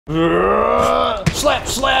Slap,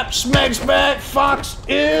 slap, smack, smack, Fox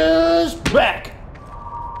is back!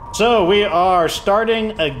 So, we are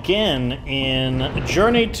starting again in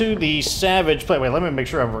Journey to the Savage Planet. Wait, let me make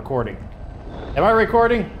sure I'm recording. Am I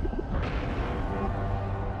recording?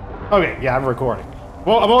 Okay, yeah, I'm recording.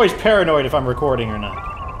 Well, I'm always paranoid if I'm recording or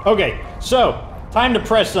not. Okay, so, time to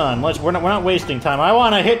press on. We're not wasting time. I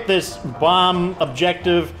want to hit this bomb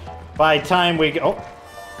objective by time we go... Oh.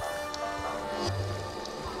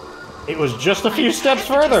 It was just a few steps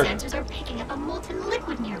further. Sensors are picking up a molten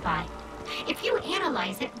liquid nearby. If you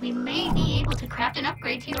analyze it, we may be able to craft an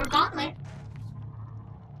upgrade to your gauntlet.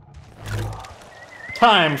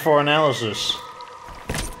 Time for analysis.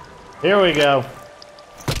 Here we go.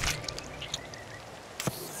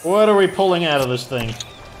 What are we pulling out of this thing?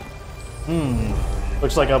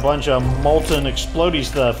 Looks like a bunch of molten explodey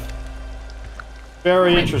stuff.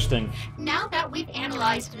 Very interesting. Now that we've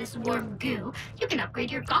analyzed this warm goo, you can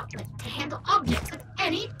upgrade your gauntlet to handle objects with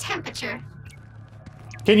any temperature.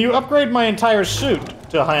 Can you upgrade my entire suit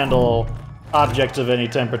to handle objects of any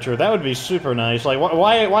temperature? That would be super nice. Like,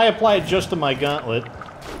 why apply it just to my gauntlet?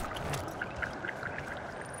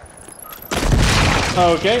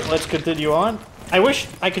 Okay, let's continue on. I wish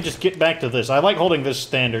I could just get back to this. I like holding this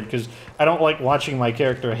standard, because I don't like watching my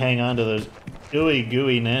character hang on to those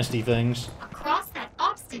gooey, nasty things. Across that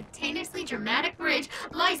ostentatiously dramatic bridge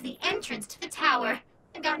lies the entrance to the tower.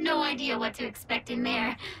 I got no idea what to expect in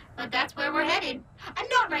there, but that's where we're headed. And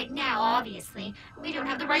not right now, obviously. We don't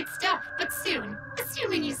have the right stuff, but soon,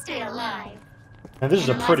 assuming you stay alive. And this is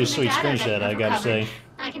a pretty sweet screenshot, I gotta say.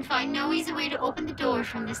 I can find no easy way to open the door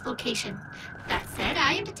from this location. That said,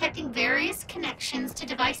 I am detecting various connections to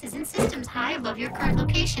devices and systems high above your current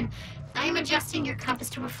location. I am adjusting your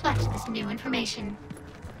compass to reflect this new information.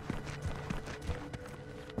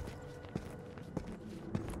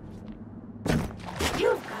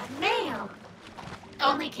 You've got mail!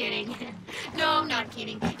 Only kidding. No, I'm not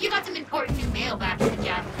kidding. You got some important new mail back in the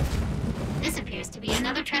job. This appears to be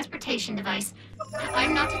another transportation device.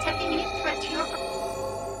 I'm not detecting any threat to your...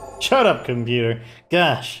 Shut up, computer.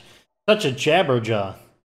 Gosh, such a jabberjaw.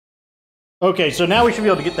 Okay, so now we should be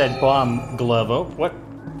able to get that bomb glove. Oh, what?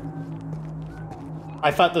 I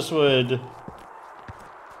thought this would...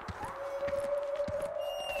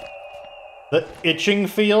 The itching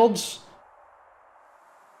fields?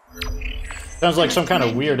 Sounds like some kind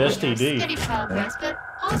of weird STD. Steady progress, but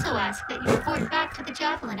also ask that you report back to the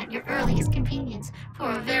Javelin at your earliest convenience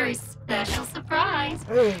for a very special surprise.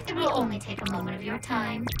 It will only take a moment of your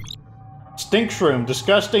time. Stink shroom,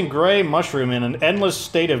 disgusting gray mushroom in an endless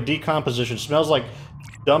state of decomposition. Smells like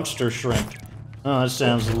dumpster shrimp. Oh, that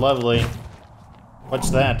sounds lovely.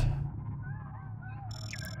 What's that?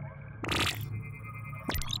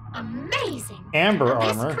 Amazing! Amber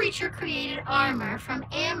armor. This creature created armor from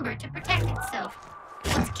amber to protect itself.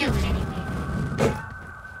 Let's kill it anyway.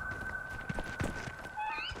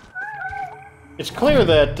 It's clear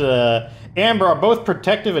that amber are both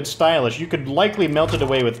protective and stylish. You could likely melt it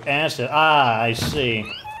away with acid. Ah, I see.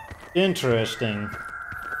 Interesting.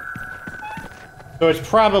 So it's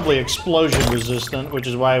probably explosion resistant, which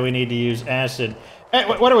is why we need to use acid. Hey,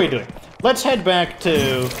 what are we doing? Let's head back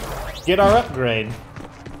to get our upgrade.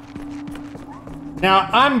 Now,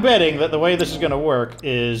 I'm betting that the way this is going to work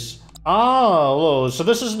is... Oh, so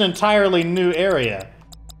this is an entirely new area.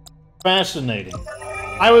 Fascinating.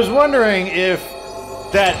 I was wondering if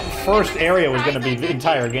that first area was going to be the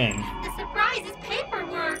entire game. The surprise is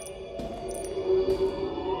paperwork.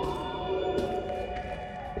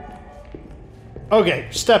 Okay,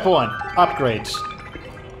 step one, upgrades.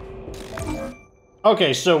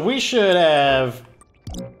 Okay, so we should have...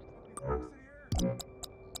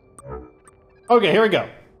 Okay, here we go.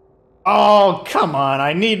 Oh, come on,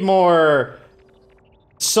 I need more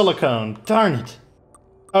silicone. Darn it.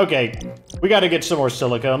 Okay, we gotta get some more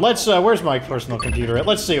silicone. Let's, where's my personal computer at?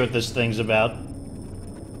 Let's see what this thing's about.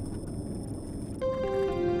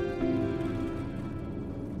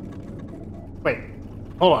 Wait,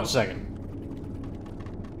 hold on a second.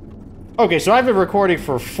 Okay, so I've been recording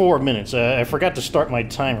for 4 minutes. I forgot to start my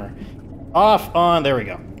timer. Off, on, there we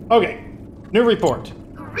go. Okay, new report.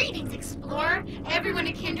 Greetings, Explorer. Everyone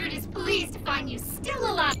at Kindred is pleased to find you still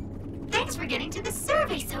alive. Thanks for getting to the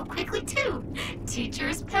survey so quickly, too.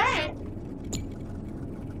 Teacher's pet.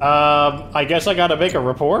 I guess I gotta make a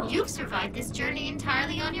report? You've survived this journey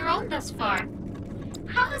entirely on your own thus far.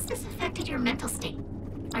 How has this affected your mental state?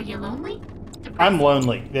 Are you lonely? Depressed? I'm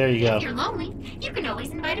lonely. There you go. If you're lonely, you can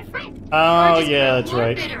always invite a friend. Oh, Or just yeah, grow that's more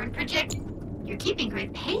right. bitter and project. You're keeping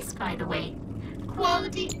great pace, by the way.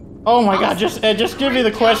 Quality. Oh my god, just give me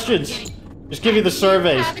the questions. Just give you the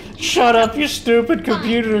surveys. Shut up, you stupid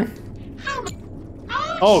computer.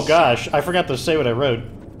 Oh gosh, I forgot to say what I wrote.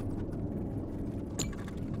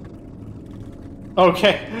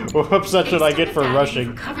 Okay, whoops, that's what I get for rushing.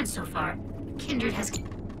 Recovered so far. Kindred has...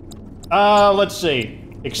 Let's see.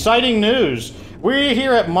 Exciting news. We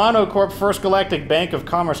here at Monocorp First Galactic Bank of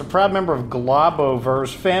Commerce, a proud member of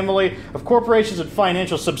Globoverse family of corporations and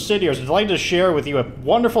financial subsidiaries, would like to share with you a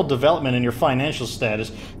wonderful development in your financial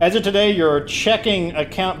status. As of today, your checking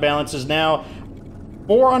account balance is now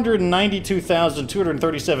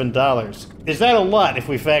 $492,237. Is that a lot if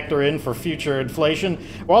we factor in for future inflation?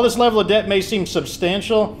 While this level of debt may seem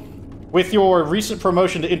substantial, with your recent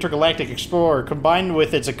promotion to Intergalactic Explorer, combined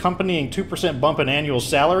with its accompanying 2% bump in annual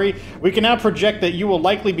salary, we can now project that you will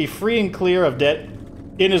likely be free and clear of debt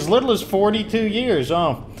in as little as 42 years.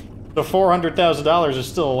 Oh, the $400,000 is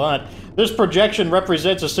still a lot. This projection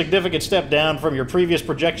represents a significant step down from your previous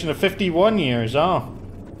projection of 51 years. Oh,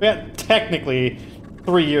 yeah, technically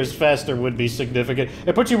 3 years faster would be significant.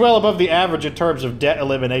 It puts you well above the average in terms of debt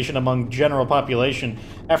elimination among general population.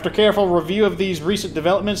 After careful review of these recent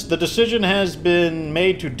developments, the decision has been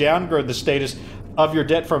made to downgrade the status of your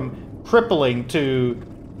debt from crippling to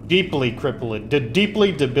deeply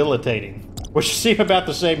debilitating, which seem about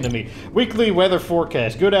the same to me. Weekly weather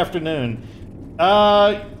forecast. Good afternoon.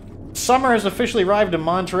 Summer has officially arrived in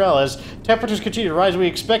Montreal. As temperatures continue to rise, we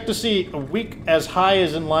expect to see a week as high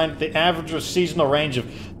as in line with the average seasonal range of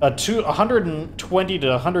 120 to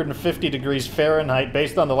 150 degrees Fahrenheit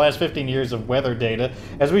based on the last 15 years of weather data.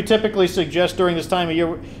 As we typically suggest during this time of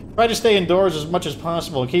year, try to stay indoors as much as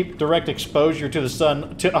possible and keep direct exposure to the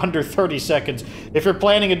sun to under 30 seconds. If you're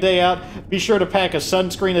planning a day out, be sure to pack a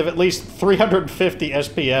sunscreen of at least 350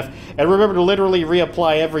 SPF, and remember to literally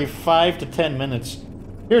reapply every 5 to 10 minutes.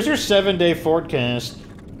 Here's your 7-day forecast.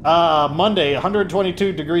 Monday,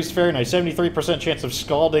 122 degrees Fahrenheit, 73% chance of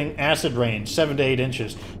scalding acid rain, 7 to 8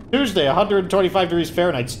 inches. Tuesday, 125 degrees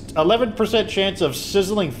Fahrenheit, 11% chance of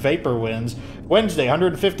sizzling vapor winds. Wednesday,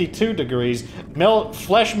 152 degrees,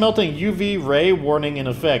 flesh-melting UV ray warning in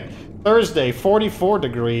effect. Thursday, 44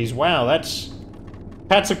 degrees. Wow, that's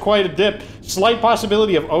quite a dip. Slight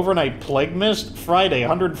possibility of overnight plague mist. Friday,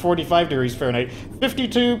 145 degrees Fahrenheit.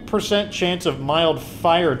 52% chance of mild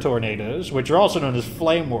fire tornadoes, which are also known as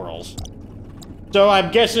flame whirls. So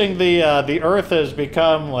I'm guessing the Earth has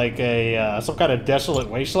become like a some kind of desolate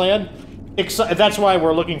wasteland. That's why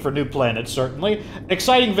we're looking for new planets, certainly.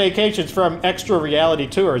 Exciting vacations from Extra Reality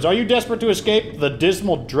Tours. Are you desperate to escape the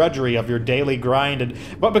dismal drudgery of your daily grind,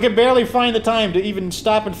 but can barely find the time to even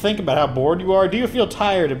stop and think about how bored you are? Do you feel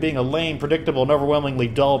tired of being a lame, predictable, and overwhelmingly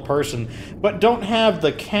dull person, but don't have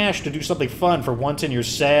the cash to do something fun for once in your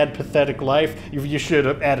sad, pathetic life? You should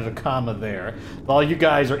have added a comma there. Well, you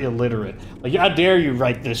guys are illiterate. Like, how dare you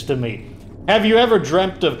write this to me? Have you ever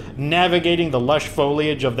dreamt of navigating the lush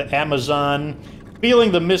foliage of the Amazon,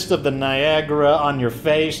 feeling the mist of the Niagara on your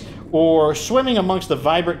face, or swimming amongst the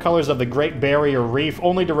vibrant colors of the Great Barrier Reef,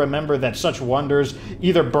 only to remember that such wonders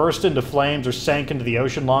either burst into flames or sank into the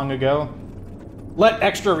ocean long ago? Let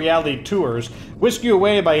Extra Reality Tours whisk you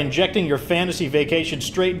away by injecting your fantasy vacation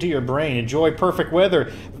straight into your brain. Enjoy perfect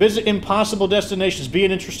weather, visit impossible destinations, be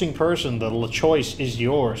an interesting person. The choice is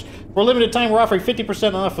yours. For a limited time, we're offering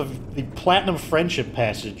 50% off of the Platinum Friendship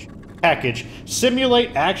package.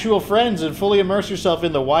 Simulate actual friends and fully immerse yourself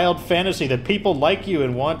in the wild fantasy that people like you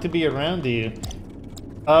and want to be around you.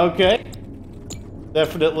 Okay.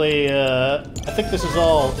 Definitely, I think this is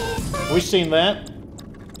all... We've seen that.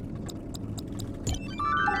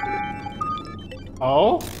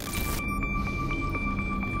 Oh?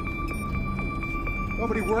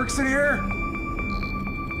 Nobody works in here?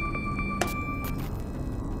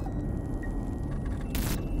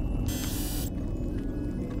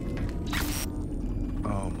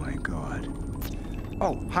 Oh my god.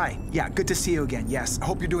 Oh, hi. Yeah, good to see you again. Yes, I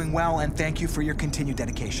hope you're doing well, and thank you for your continued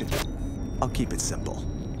dedication. I'll keep it simple.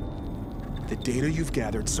 The data you've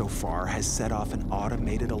gathered so far has set off an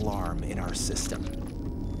automated alarm in our system.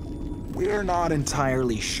 We're not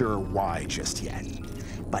entirely sure why just yet,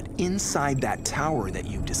 but inside that tower that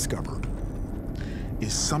you discovered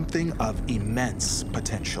is something of immense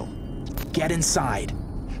potential. Get inside,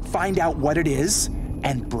 find out what it is,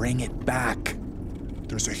 and bring it back.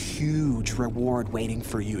 There's a huge reward waiting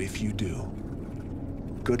for you if you do.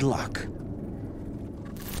 Good luck.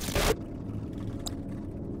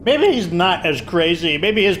 Maybe he's not as crazy.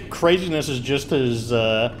 Maybe his craziness is just his,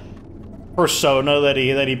 persona that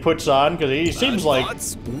he puts on, because he seems like...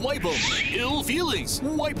 Thoughts, wipe 'em. Ill feelings,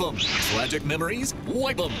 wipe 'em. Tragic memories,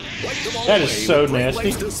 wipe 'em. Wipe them all That away is so with nasty.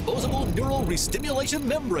 Brainwave's disposable neural restimulation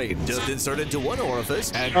membrane. Just insert into one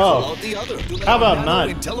orifice and Oh. pull out the other. How about not?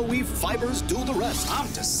 IntelliWeave fibers do the rest.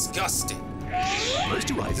 I'm disgusted.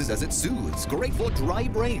 Moisturizes as it soothes. Great for dry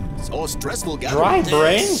brains or stressful Dry gatherings.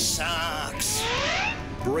 brains? Sucks.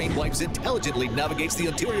 Brain Wipes intelligently navigates the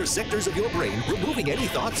interior sectors of your brain, removing any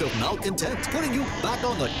thoughts of malcontent, putting you back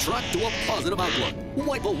on the track to a positive outlook.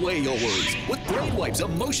 Wipe away your worries with Brain Wipes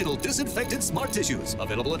emotional disinfectant smart tissues.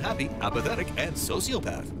 Available in happy, apathetic, and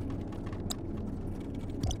sociopath.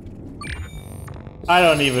 I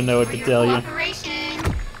don't even know what For to your tell you. cooperation.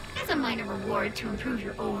 As a minor reward to improve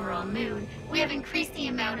your overall mood, we have increased the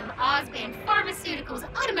amount of Ozban pharmaceuticals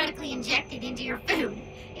automatically injected into your food.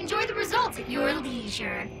 Enjoy the results at your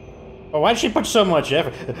leisure. Oh, why'd she put so much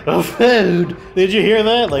effort? Oh, food! Did you hear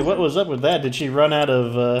that? Like, what was up with that? Did she run out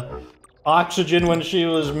of oxygen when she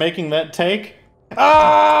was making that take?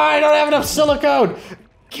 Ah, I don't have enough silicone!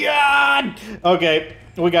 God! Okay,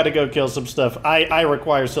 we gotta go kill some stuff. I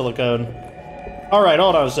require silicone. Alright,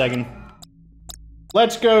 hold on a second.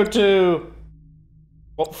 Let's go to...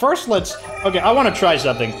 Well, first let's... Okay, I want to try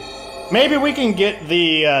something. Maybe we can get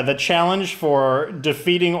the challenge for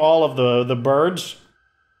defeating all of the birds.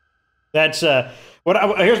 That's,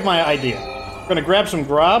 here's my idea. I'm gonna grab some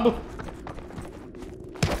grob.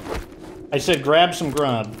 I said grab some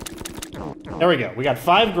grob. There we go. We got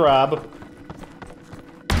 5 grob.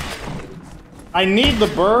 I need the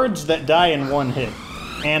birds that die in 1 hit.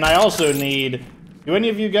 And I also need... Do any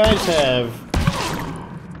of you guys have...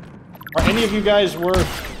 Are any of you guys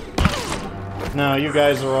worth... No, you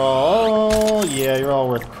guys are all... Oh, yeah, you're all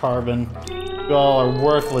worth carbon. You all are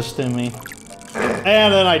worthless to me.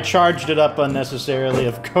 And then I charged it up unnecessarily.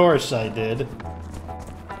 Of course I did.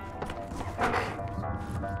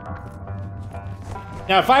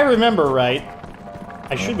 Now, if I remember right...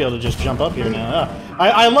 I should be able to just jump up here now.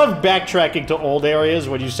 I love backtracking to old areas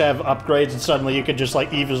when you just have upgrades and suddenly you can just,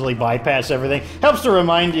 like, easily bypass everything. Helps to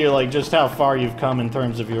remind you, like, just how far you've come in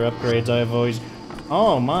terms of your upgrades. I have always...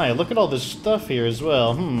 Oh my, look at all this stuff here as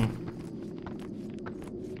well.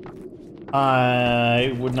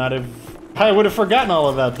 I would have forgotten all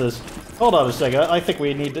about this. Hold on a second, I think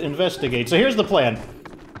we need to investigate. So here's the plan.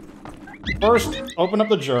 First, open up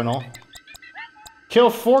the journal. Kill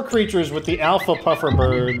 4 creatures with the alpha puffer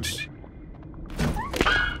birds.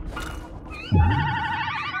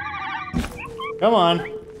 Come on.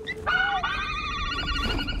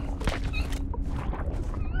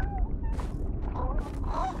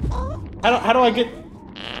 How do I get...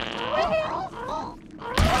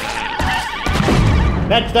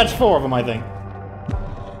 That's 4 of them, I think.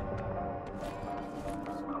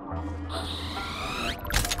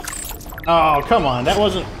 Oh, come on, that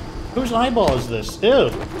wasn't... Whose eyeball is this? Ew.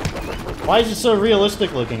 Why is it so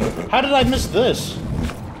realistic looking? How did I miss this?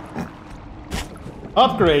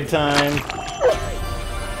 Upgrade time.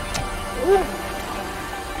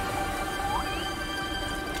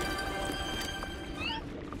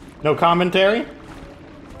 No commentary?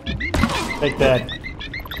 Take that.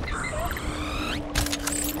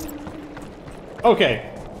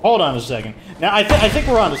 Okay, hold on a second. Now I think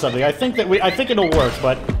we're onto something. I think it'll work,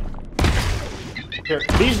 but here,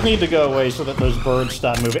 these need to go away so that those birds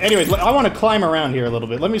stop moving. Anyways, I want to climb around here a little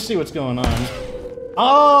bit. Let me see what's going on.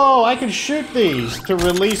 Oh, I can shoot these to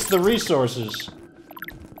release the resources.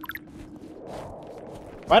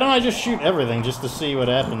 Why don't I just shoot everything just to see what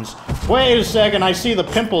happens? Wait a second, I see the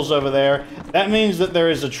pimples over there. That means that there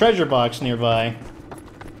is a treasure box nearby.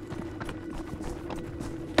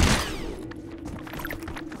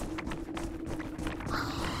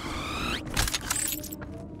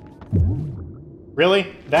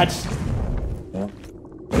 Really? That's...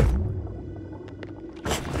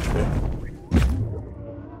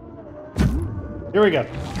 Here we go.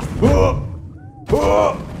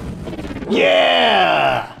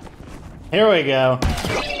 Yeah! Here we go.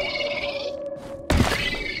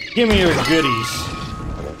 Give me your goodies.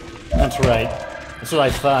 That's right. That's what I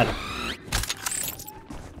thought.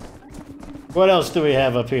 What else do we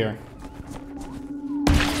have up here?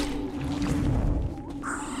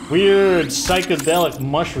 Weird psychedelic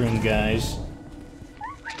mushroom guys.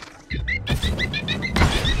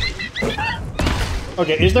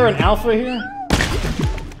 Okay, is there an alpha here?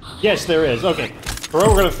 Yes, there is. Okay. We're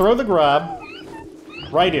gonna throw the grob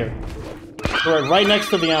right here. Throw it right next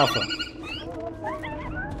to the alpha.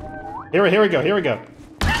 Here we go, here we go.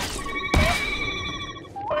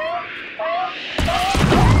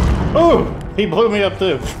 Ooh! He blew me up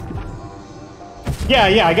too.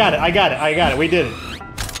 Yeah, I got it, we did it.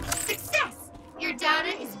 Success!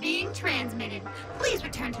 transmitted. Please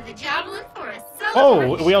return to the javelin for a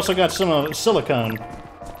celebration. Oh, we also got some silicone.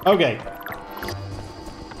 Okay.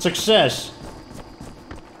 Success.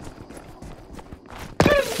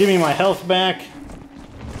 Give me my health back.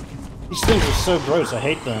 These things are so gross, I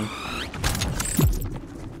hate them.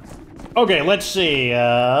 Okay, let's see.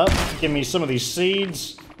 Give me some of these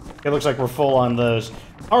seeds. It looks like we're full on those.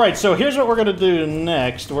 Alright, so here's what we're gonna do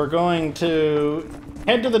next. We're going to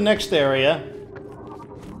head to the next area.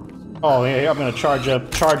 Oh, yeah, I'm gonna charge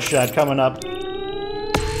up. Charge shot coming up.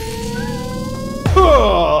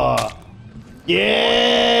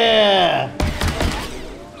 Yeah!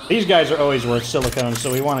 These guys are always worth silicone,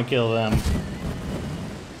 so we want to kill them.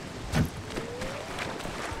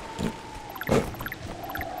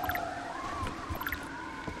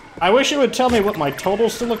 I wish it would tell me what my total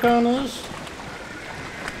silicone is.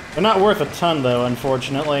 They're not worth a ton, though,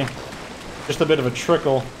 unfortunately. Just a bit of a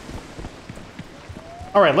trickle.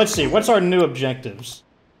 Alright, let's see. What's our new objectives?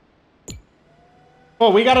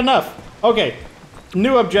 Oh, we got enough. Okay.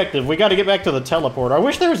 New objective. We got to get back to the teleporter. I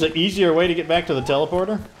wish there was an easier way to get back to the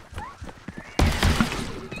teleporter.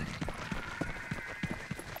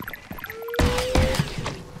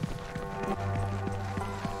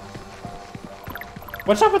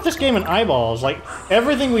 What's up with this game and eyeballs? Like,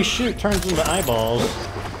 everything we shoot turns into eyeballs.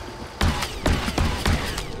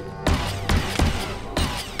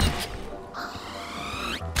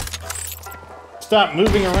 Stop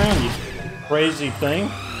moving around, you crazy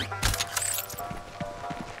thing.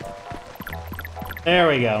 There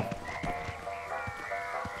we go.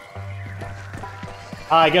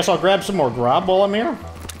 I guess I'll grab some more grob while I'm here.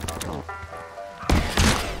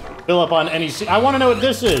 Fill up on any... I want to know what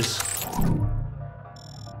this is.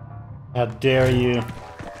 How dare you.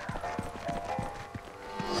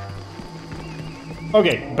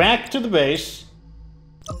 Okay, back to the base.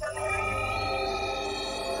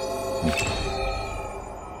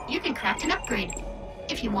 You can craft an upgrade,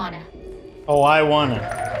 if you wanna. Oh, I wanna.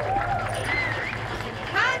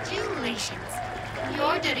 Congratulations!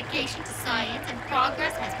 Your dedication to science and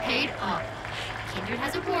progress has paid off. Kindred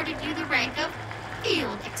has awarded you the rank of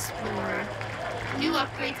Field Explorer. New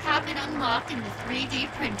upgrades have been unlocked in the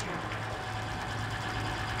 3D printer.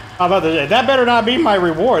 How about that? That better not be my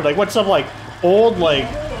reward. Like, what's up, like, old, like,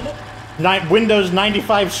 Windows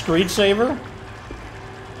 95 screensaver?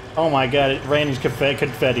 Oh my god, it rains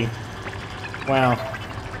confetti. Wow.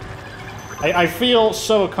 I feel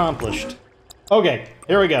so accomplished. Okay,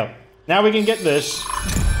 here we go. Now we can get this.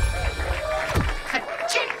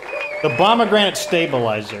 The pomegranate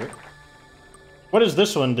stabilizer. What does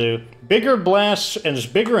this one do? Bigger blasts and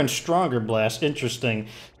just bigger and stronger blasts. Interesting.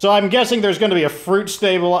 So I'm guessing there's going to be a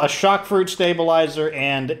shock fruit stabilizer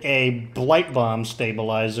and a blight bomb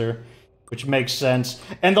stabilizer, which makes sense.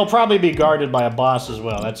 And they'll probably be guarded by a boss as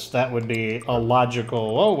well. That would be a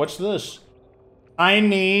logical. Oh, what's this? I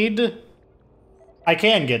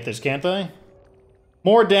can get this, can't I?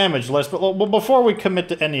 More damage, less. But before we commit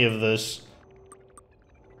to any of this,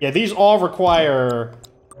 yeah, these all require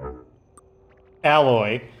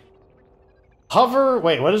alloy. Hover,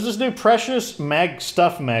 wait, what does this do? Precious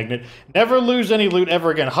stuff magnet. Never lose any loot ever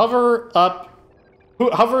again. Hovers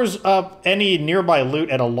up any nearby loot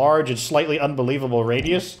at a large and slightly unbelievable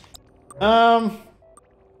radius.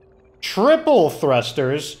 Triple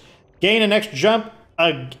thrusters. Gain an extra jump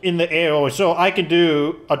in the air. Oh, so I can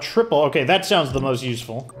do a triple. Okay, that sounds the most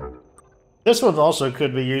useful. This one also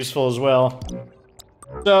could be useful as well.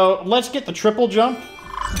 So, let's get the triple jump.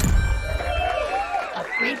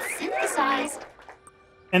 Upgrade synthesized.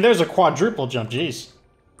 And there's a quadruple jump, jeez.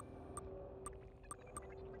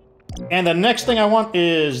 And the next thing I want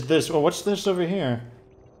is this. Oh, what's this over here?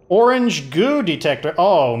 Orange goo detector.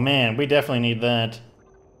 Oh, man, we definitely need that.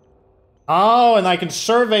 Oh, and I can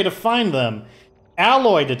survey to find them.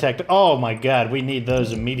 Alloy detector. Oh, my God, we need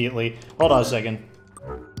those immediately. Hold on a second.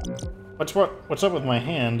 What's up with my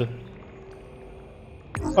hand?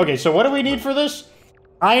 Okay, so what do we need for this?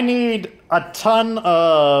 I need a ton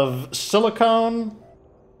of silicone,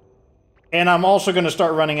 and I'm also going to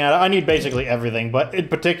start running out. I need basically everything, but in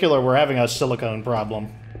particular, we're having a silicone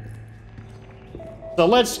problem. So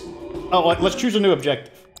let's choose a new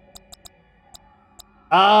objective.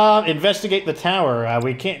 Investigate the tower.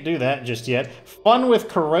 We can't do that just yet. Fun with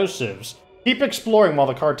corrosives. Keep exploring while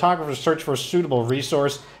the cartographers search for a suitable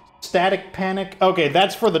resource. Static panic. Okay,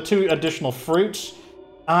 that's for the 2 additional fruits.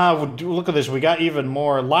 Look at this, we got even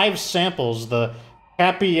more. Live samples, the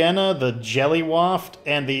Capiena, the Jelly Waft,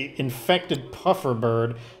 and the infected puffer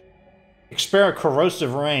bird. Experiment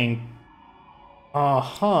corrosive rain.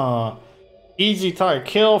 Easy target.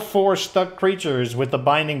 Kill 4 stuck creatures with the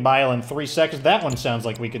binding bile in 3 seconds. That one sounds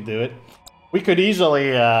like we could do it. We could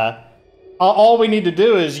easily, all we need to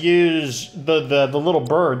do is use the little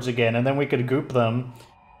birds again, and then we could goop them.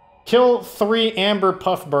 Kill 3 amber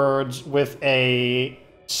puff birds with a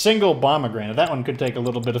single pomegranate. That one could take a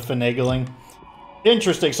little bit of finagling.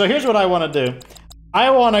 Interesting. So here's what I want to do.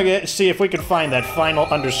 I want to see if we can find that final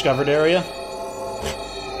undiscovered area.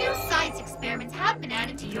 New science experiments have been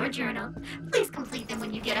added to your journal. Please complete them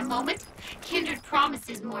when you get a moment. Kindred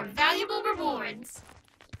promises more valuable rewards.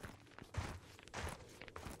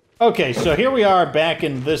 Okay, so here we are back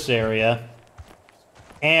in this area.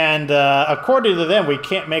 And according to them, we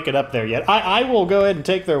can't make it up there yet. I will go ahead and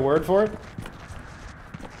take their word for it.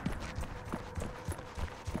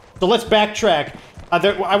 So let's backtrack.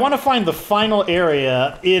 I want to find the final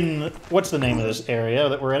area in... What's the name of this area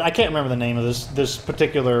that we're in? I can't remember the name of this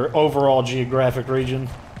particular overall geographic region.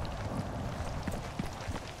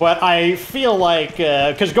 But I feel like...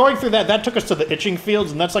 Because going through that took us to the itching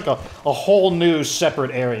fields, and that's like a whole new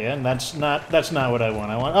separate area, and that's not what I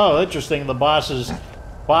want. Oh, interesting, the boss's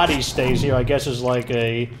body stays here, I guess, is like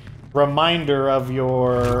a reminder of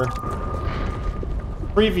your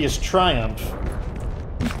previous triumph.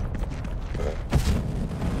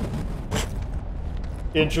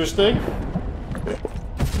 Interesting.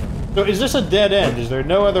 So is this a dead end? Is there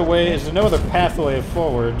no other way? Is there no other pathway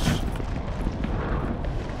forwards?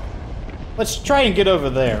 Let's try and get over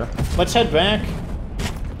there. Let's head back.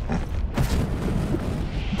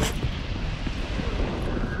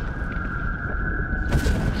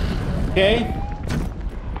 Okay.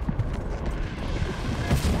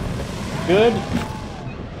 Good.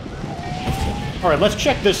 Alright, let's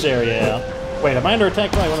check this area out. Wait, am I under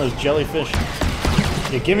attack by one of those jellyfish?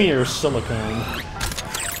 Yeah, give me your silicone.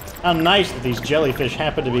 How nice that these jellyfish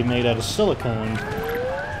happen to be made out of silicone.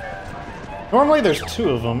 Normally there's 2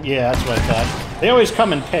 of them. Yeah, that's what I thought. They always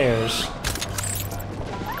come in pairs.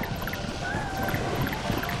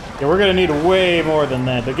 Yeah, we're gonna need way more than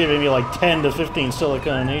that. They're giving me like 10 to 15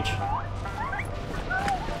 silicone each.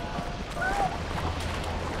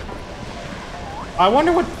 I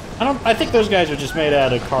wonder what... I think those guys are just made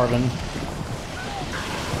out of carbon.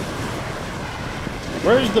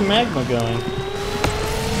 Where's the magma going?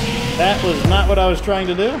 That was not what I was trying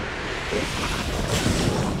to do.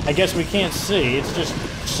 I guess we can't see. It's just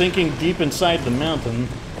sinking deep inside the mountain.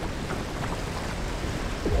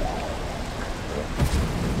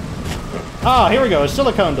 Ah, here we go. A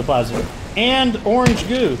silicone deposit. And orange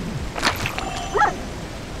goo.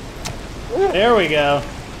 There we go.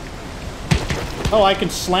 Oh, I can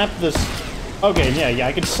slap this... Okay, yeah,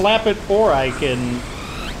 I can slap it, or I can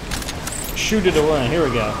shoot it away. Here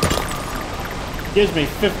we go. Gives me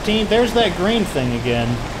 15. There's that green thing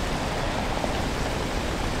again.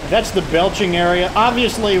 That's the belching area.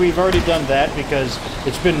 Obviously, we've already done that because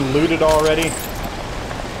it's been looted already.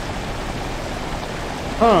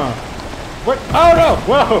 Huh. What? Oh, no!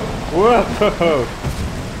 Whoa!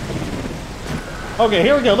 Whoa! Okay,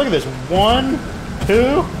 here we go. Look at this. 1,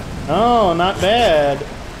 2... Oh, not bad.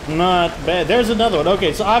 Not bad. There's another one.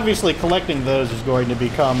 Okay, so obviously collecting those is going to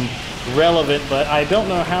become relevant, but I don't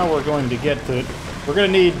know how we're going to get to it. We're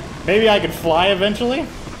going to need... Maybe I can fly eventually?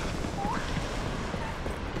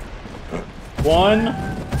 1,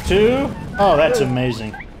 2... Oh, that's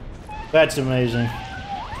amazing. That's amazing.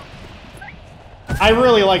 I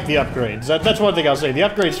really like the upgrades. That's one thing I'll say. The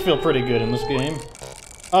upgrades feel pretty good in this game.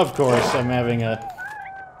 Of course, I'm having a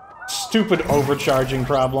stupid overcharging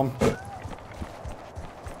problem.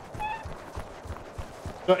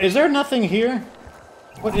 So, is there nothing here?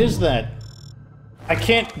 What is that? I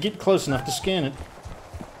can't get close enough to scan it.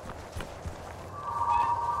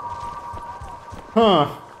 Huh.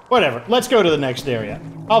 Whatever. Let's go to the next area.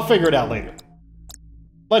 I'll figure it out later.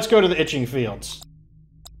 Let's go to the itching fields.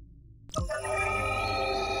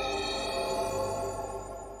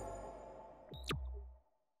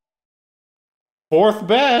 Fourth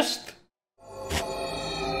best.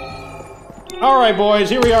 Alright, boys,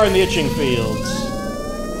 here we are in the itching fields.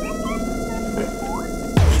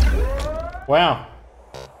 Wow.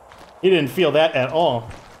 He didn't feel that at all.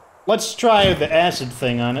 Let's try the acid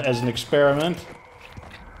thing on it as an experiment.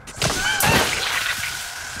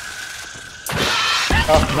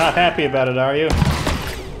 Oh, not happy about it, are you?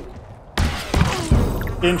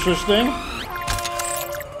 Interesting.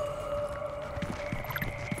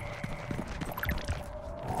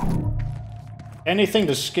 Anything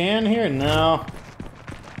to scan here? No.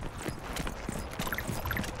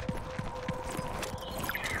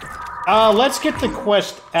 Let's get the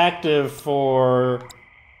quest active for...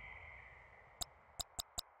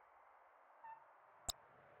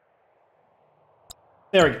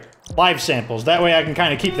 There we go. Live samples. That way I can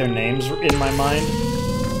kind of keep their names in my mind.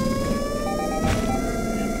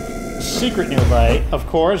 secret nearby, of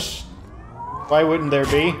course. Why wouldn't there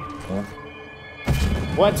be?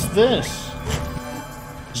 What's this?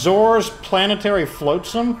 Zor's planetary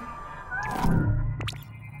flotsam?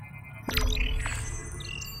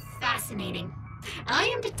 Fascinating. I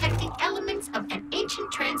am detecting elements of an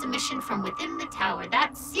ancient transmission from within the tower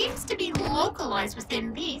that seems to be localized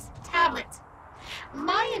within these tablets.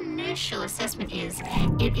 My initial assessment is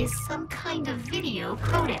it is some kind of video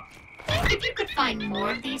codec. If you could find more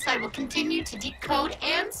of these, I will continue to decode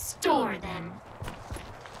and store them.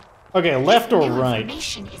 Okay, left or New right?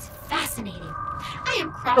 Information is fascinating. I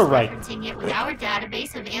am cross-referencing it with our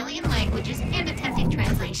database of alien languages and attempting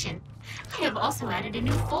translation. I have also added a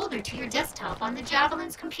new folder to your desktop on the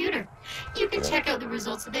Javelin's computer. You can check out the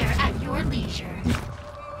results there at your leisure.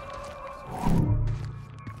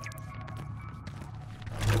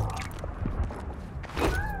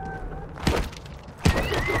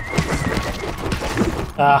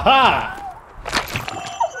 Aha!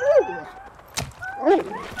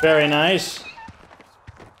 Very nice.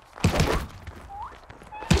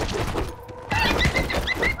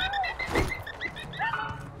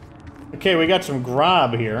 Okay, we got some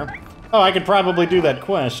grob here. Oh, I could probably do that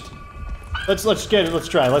quest. Let's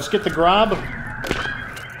try. Let's get the grob.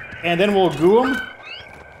 And then we'll goo him.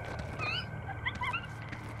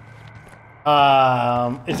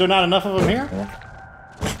 Is there not enough of them here?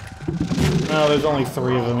 No, there's only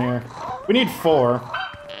 3 of them here. We need 4.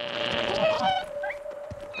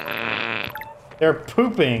 They're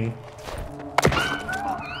pooping.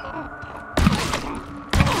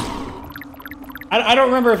 I don't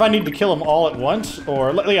remember if I need to kill them all at once,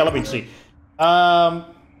 or... Yeah, let me see. Oh,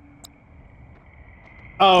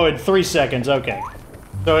 in 3 seconds, okay.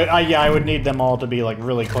 So, yeah, I would need them all to be, like,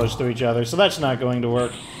 really close to each other, so that's not going to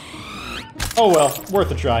work. Oh, well,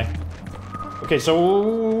 worth a try. Okay,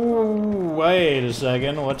 so... Wait a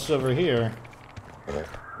second, what's over here? Gonna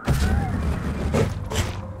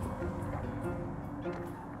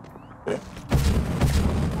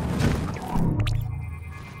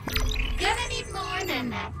need more than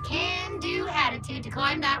that can-do attitude to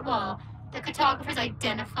climb that wall. The cartographers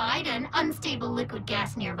identified an unstable liquid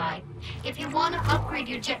gas nearby. If you want to upgrade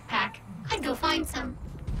your jetpack, I'd go find some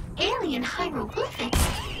alien hieroglyphics.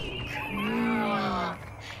 Cool.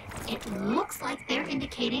 It looks like they're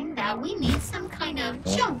indicating that we need some kind of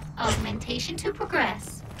jump augmentation to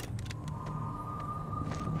progress.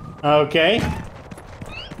 Okay.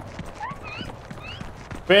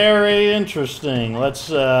 Very interesting. Let's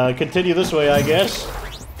continue this way, I guess.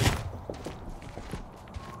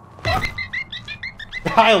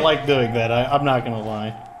 I like doing that, I'm not gonna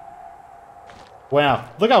lie. Wow,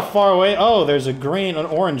 look how far away... Oh, there's a green, an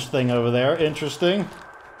orange thing over there. Interesting.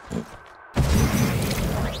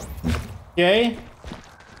 Okay.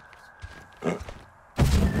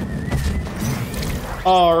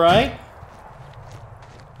 Alright.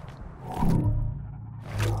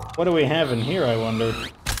 What do we have in here, I wonder?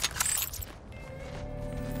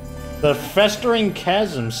 The Festering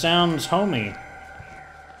Chasm sounds homey.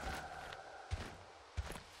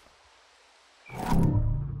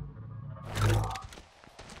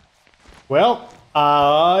 Well,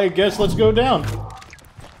 I guess let's go down.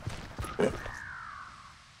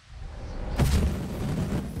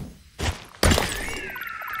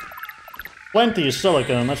 Plenty of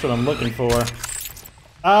silicone, that's what I'm looking for.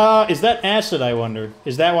 Is that acid, I wonder?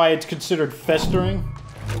 Is that why it's considered festering?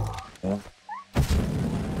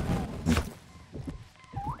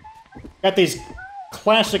 Got these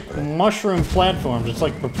classic mushroom platforms. It's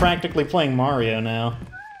like we're practically playing Mario now.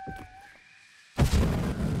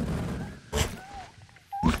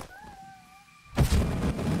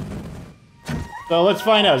 So let's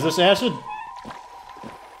find out. Is this acid?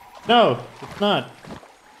 No, it's not.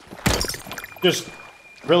 Just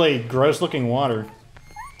really gross looking water.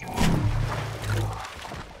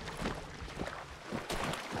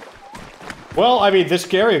 Well, I mean,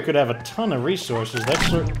 this area could have a ton of resources. That's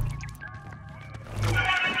certain.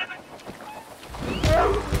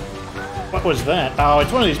 What was that? Oh,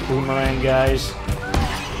 it's one of these boomerang guys.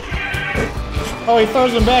 Oh, he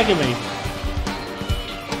throws them back at me.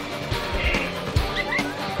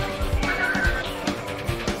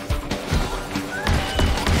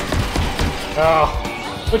 Oh,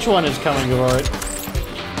 which one is coming for it?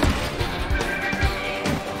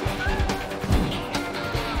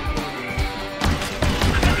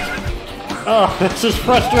 Oh, this is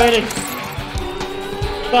frustrating.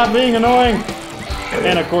 Stop being annoying.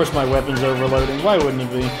 And of course my weapon's overloading. Why wouldn't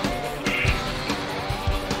it be?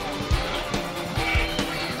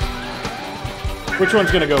 Which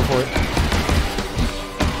one's gonna go for it?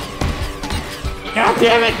 God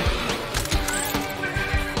damn it!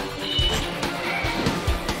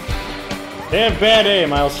 They have bad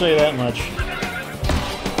aim, I'll say that much.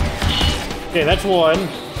 Okay, that's one.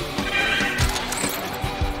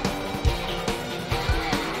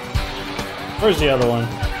 Where's the other one?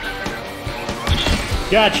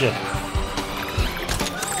 Gotcha.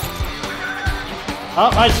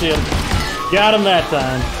 Oh, I see him. Got him that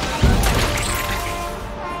time.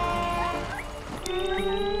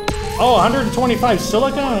 Oh, 125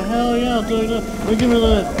 silica? Hell yeah, I'll give me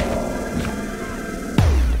that.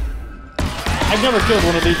 I've never killed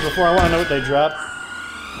one of these before. I want to know what they drop.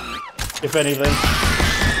 If anything.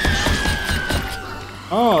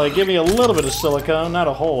 Oh, they give me a little bit of silicone. Not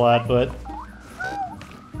a whole lot, but...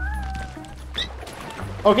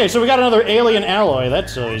 Okay, so we got another alien alloy.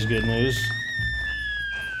 That's always good news.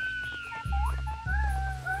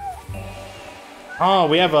 Oh,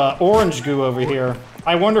 we have a orange goo over here.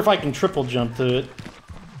 I wonder if I can triple jump to it.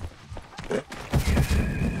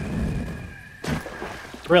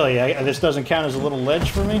 Really, this doesn't count as a little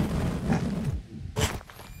ledge for me?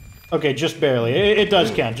 Okay, just barely. It does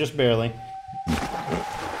count, just barely.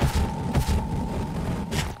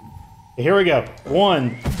 Here we go.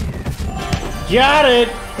 One. Got it!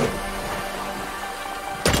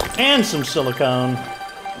 And some silicone.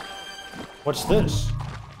 What's this?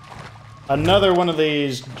 Another one of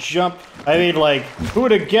these jump... I mean, like, who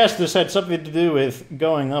would have guessed this had something to do with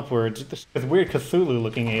going upwards? With weird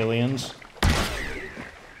Cthulhu-looking aliens.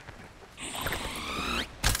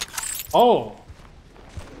 Oh!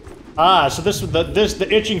 Ah, so the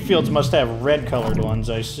itching fields must have red-colored ones,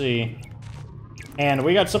 I see. And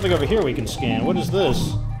we got something over here we can scan. What is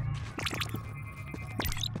this?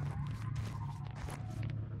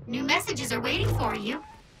 New messages are waiting for you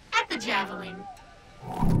at the Javelin.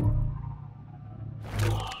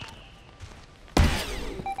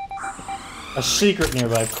 A secret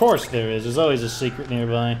nearby. Of course there is. There's always a secret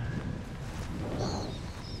nearby.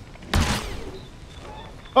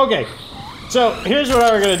 Okay, so here's what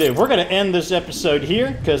we're going to do. We're going to end this episode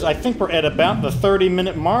here, because I think we're at about the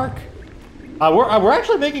 30-minute mark. We're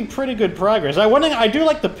actually making pretty good progress. One thing, I do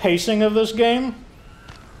like the pacing of this game.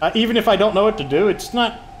 Even if I don't know what to do, it's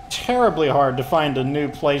not terribly hard to find a new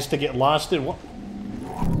place to get lost in.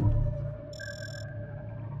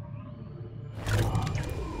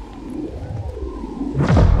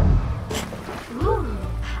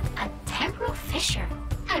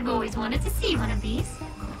 I've always wanted to see one of these.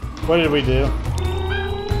 What did we do?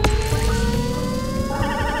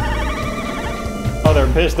 Oh,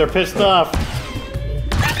 they're pissed. They're pissed off.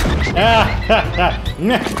 Ah, ha, ha.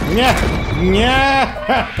 Nyah, nyah, nyah.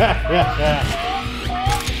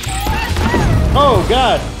 Oh,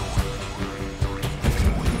 God.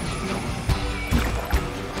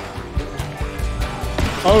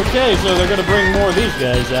 Okay, so they're gonna bring more of these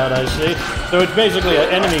guys out, I see. So it's basically an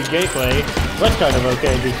enemy gateway. That's kind of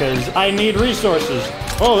okay, because I need resources.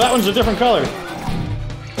 Oh, that one's a different color.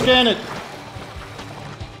 Scan it.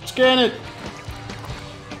 Scan it.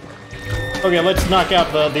 Okay, let's knock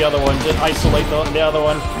out the other ones and isolate the other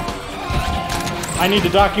one. I need to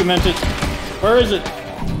document it. Where is it?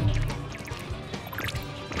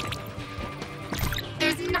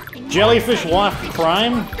 There's nothing. Jellyfish Waft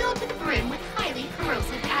Prime? Filled to the brim with highly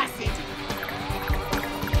corrosive acid.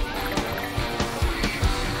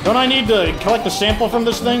 Don't I need to collect a sample from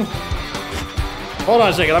this thing? Hold on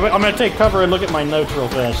a second. I'm gonna take cover and look at my notes real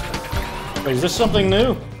fast. Wait, is this something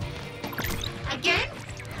new? Again?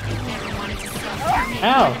 I've never wanted to self-harm me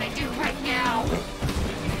Ow. more than I do right now.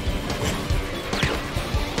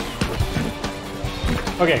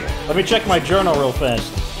 Okay, let me check my journal real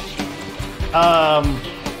fast.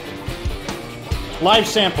 Live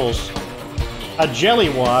samples. A jelly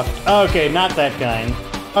waft. Okay, not that kind.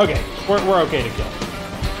 Okay, we're okay to go.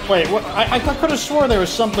 Wait, what? I could have swore there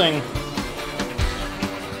was something.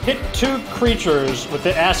 Hit 2 creatures with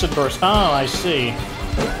the acid burst. Oh, I see.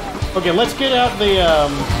 Okay, let's get out the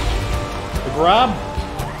grob.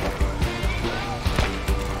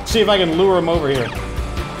 See if I can lure him over here.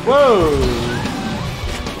 Whoa!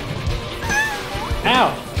 Ow!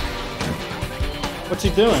 What's he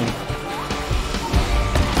doing?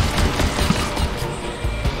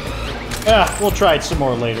 Ah, we'll try it some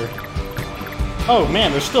more later. Oh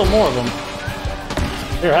man, there's still more of them.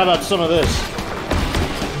 Here, how about some of this?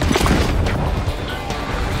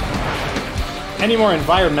 Any more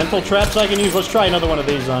environmental traps I can use? Let's try another one of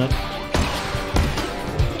these on it.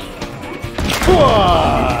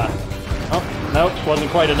 Oh, nope, wasn't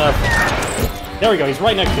quite enough. There we go, he's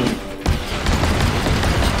right next to it.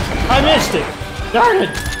 I missed it! Darn it!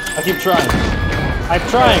 I keep trying. I'm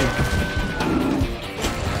trying.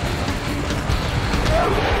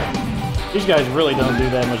 These guys really don't do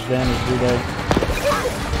that much damage, do they?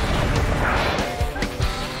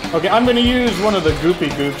 Okay, I'm gonna use one of the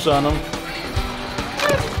goopy goops on him.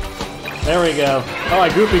 There we go. Oh, I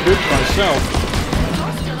goopy gooped myself.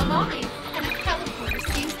 You're still alive, and the teleporter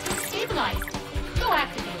seems to have stabilized. Go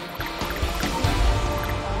activate it.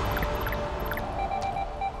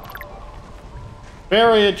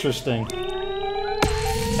 Very interesting.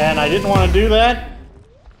 And I didn't want to do that.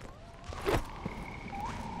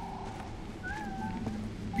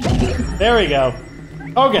 There we go.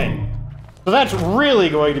 Okay. So that's really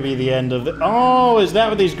going to be the end of it. Oh, is that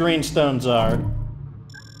what these green stones are?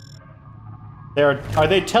 Are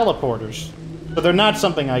they teleporters? But they're not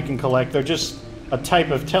something I can collect. They're just a type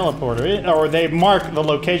of teleporter. Or they mark the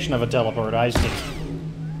location of a teleporter. I see.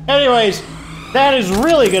 Anyways, that is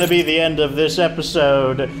really going to be the end of this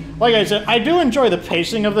episode. Like I said, I do enjoy the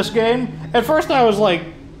pacing of this game. At first I was like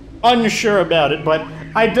unsure about it, but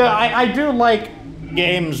I do like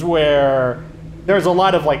games where there's a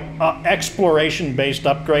lot of like exploration-based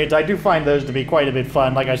upgrades. I do find those to be quite a bit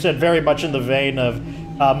fun. Like I said, very much in the vein of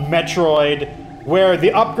Metroid, where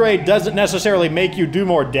the upgrade doesn't necessarily make you do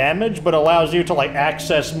more damage, but allows you to like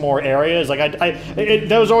access more areas. Like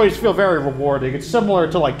those always feel very rewarding. It's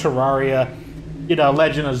similar to like Terraria, you know,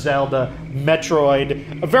 Legend of Zelda,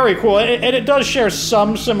 Metroid. Very cool, and it does share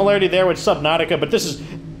some similarity there with Subnautica, but this is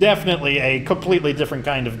definitely a completely different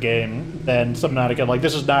kind of game than Subnautica. Like,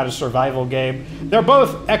 this is not a survival game. They're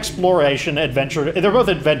both exploration, adventure. They're both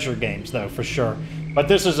adventure games, though, for sure. But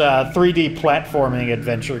this is a 3D platforming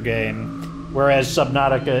adventure game, whereas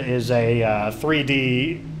Subnautica is a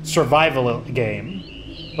 3D survival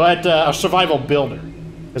game, but a survival builder.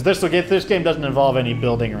 Because this game doesn't involve any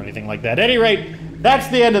building or anything like that. At any rate, that's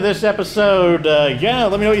the end of this episode. Yeah,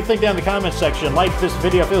 let me know what you think down in the comments section. Like this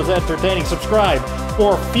video if it was entertaining. Subscribe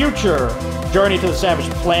for future Journey to the Savage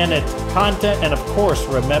Planet content. And of course,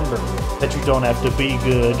 remember that you don't have to be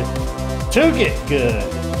good to get good.